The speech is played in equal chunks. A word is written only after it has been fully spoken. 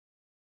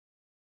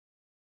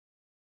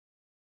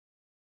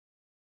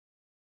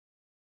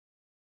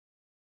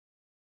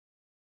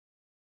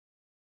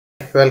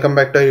Welcome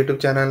back to our YouTube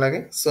channel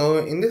again. So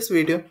in this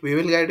video, we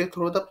will guide you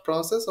through the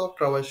process of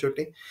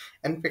troubleshooting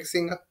and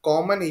fixing a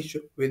common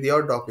issue with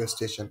your docking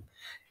station.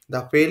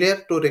 The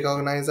failure to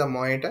recognize a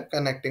monitor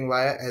connecting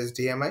via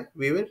HDMI.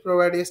 We will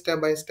provide a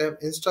step-by-step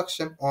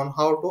instruction on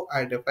how to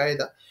identify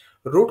the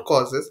root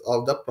causes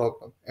of the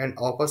problem and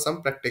offer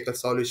some practical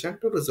solution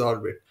to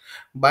resolve it.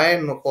 By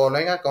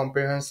following a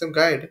comprehensive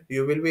guide,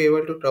 you will be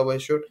able to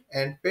troubleshoot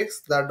and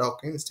fix the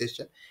docking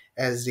station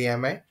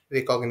HDMI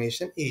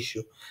recognition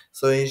issue.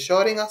 So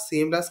ensuring a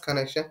seamless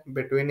connection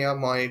between your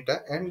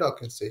monitor and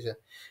docking station.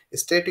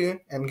 Stay tuned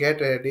and get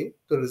ready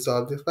to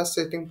resolve this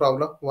frustrating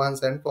problem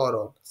once and for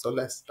all. So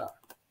let's start.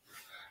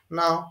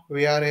 Now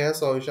we are here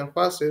solution.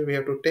 First is we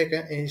have to take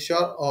and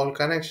ensure all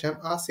connections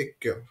are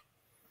secure.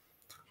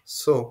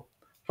 So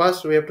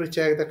first we have to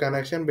check the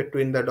connection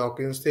between the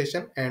docking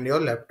station and your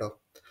laptop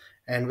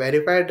and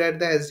verify that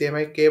the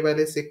HDMI cable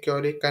is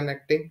securely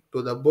connecting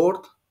to the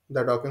both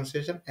the docking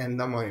station and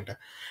the monitor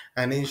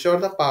and ensure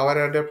the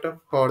power adapter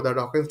for the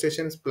docking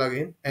station is plugged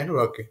in and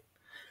working.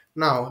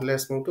 Now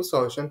let's move to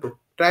solution 2.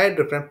 Try a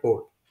different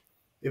port.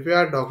 If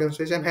your docking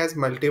station has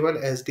multiple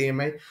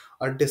HDMI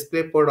or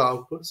DisplayPort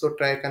output, so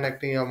try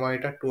connecting your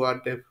monitor to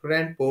a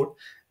different port.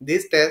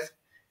 Each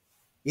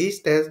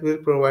test will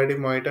provide a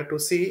monitor to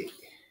see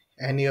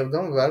any of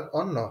them work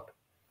or not.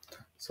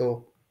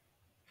 So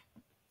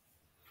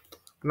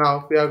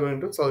now we are going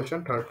to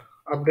solution third.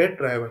 Update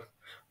driver.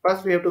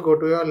 First we have to go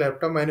to your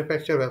laptop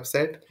manufacturer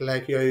website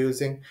like you are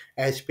using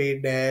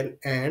HP, Dell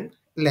and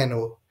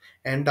Lenovo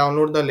and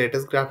download the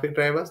latest graphic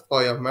drivers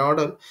for your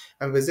model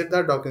and visit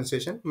the docking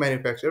station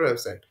manufacturer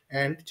website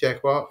and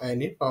check for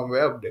any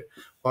firmware update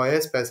for a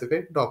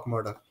specific dock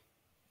model.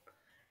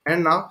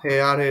 And now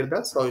here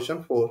the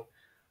solution 4.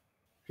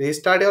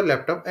 Restart your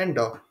laptop and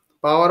dock.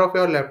 Power off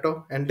your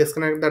laptop and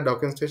disconnect the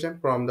docking station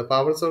from the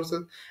power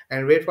sources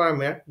and wait for a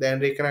minute. Then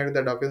reconnect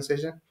the docking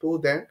station to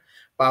then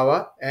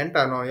power and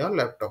turn on your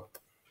laptop.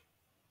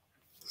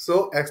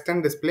 So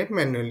extend display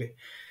manually.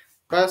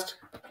 First,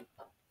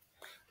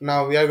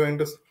 now we are going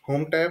to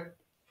home tab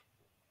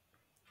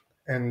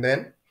and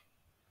then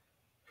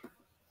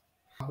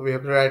we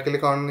have to right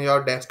click on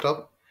your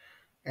desktop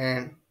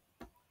and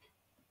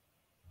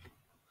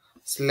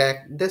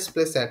select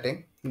display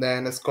setting.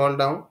 Then scroll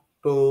down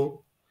to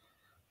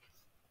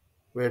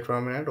wait for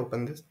a minute,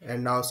 open this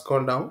and now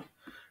scroll down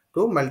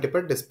to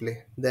multiple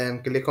display.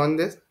 Then click on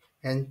this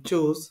and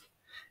choose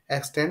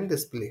extend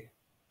display.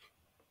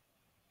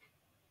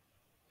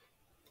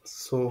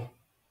 So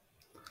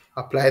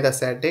apply the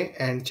setting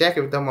and check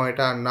if the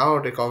monitor are now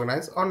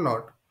recognized or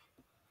not.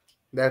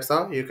 That's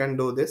how you can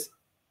do this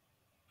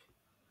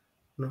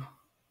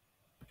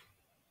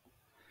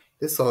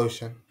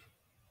solution.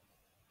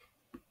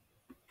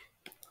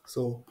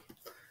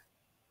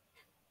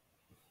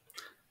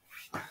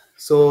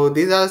 So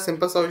these are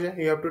simple solutions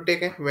you have to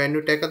take it when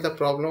you tackle the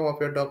problem of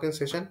your docking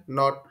station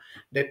not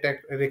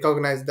detect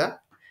recognize the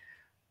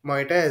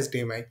monitor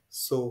HDMI.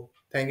 So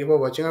thank you for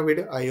watching our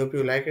video. I hope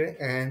you like it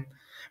and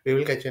we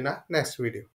will catch you in our next video.